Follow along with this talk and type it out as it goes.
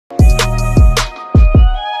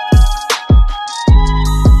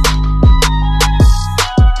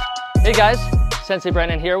guys, Sensei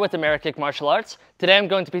Brennan here with Amerikick Martial Arts. Today I'm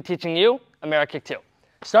going to be teaching you Amerikick 2.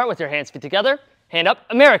 Start with your hands feet together, hand up,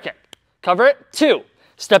 Amerikick. Cover it, 2.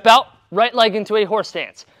 Step out, right leg into a horse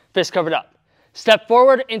stance, fist covered up. Step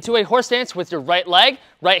forward into a horse stance with your right leg,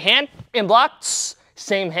 right hand, in block,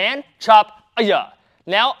 same hand, chop, aya.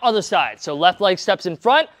 Now other side, so left leg steps in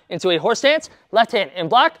front into a horse stance, left hand in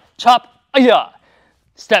block, chop, aya.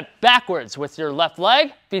 Step backwards with your left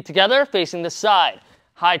leg, feet together, facing the side.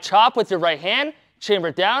 High chop with your right hand,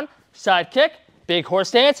 chamber down, side kick, big horse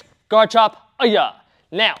stance, guard chop, aya.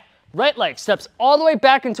 Now, right leg steps all the way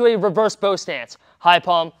back into a reverse bow stance, high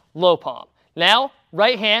palm, low palm. Now,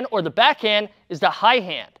 right hand or the back hand is the high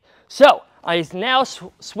hand. So, I now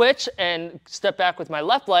switch and step back with my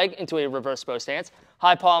left leg into a reverse bow stance,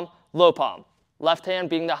 high palm, low palm. Left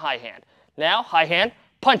hand being the high hand. Now, high hand,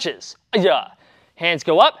 punches, aya. Hands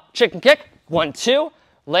go up, chicken kick, 1, 2,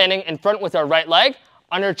 landing in front with our right leg,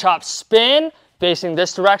 under chop spin, facing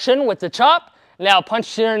this direction with the chop. Now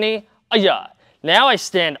punch to your knee, aya. Now I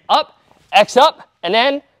stand up, X up, and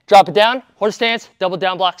then drop it down, horse stance, double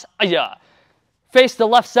down blocks, aya. Face the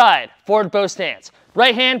left side, forward bow stance.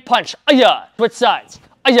 Right hand, punch, aya. Switch sides,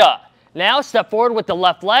 aya. Now step forward with the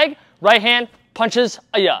left leg, right hand, punches,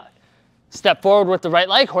 aya. Step forward with the right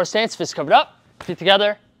leg, horse stance, fist covered up, feet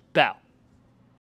together, bow.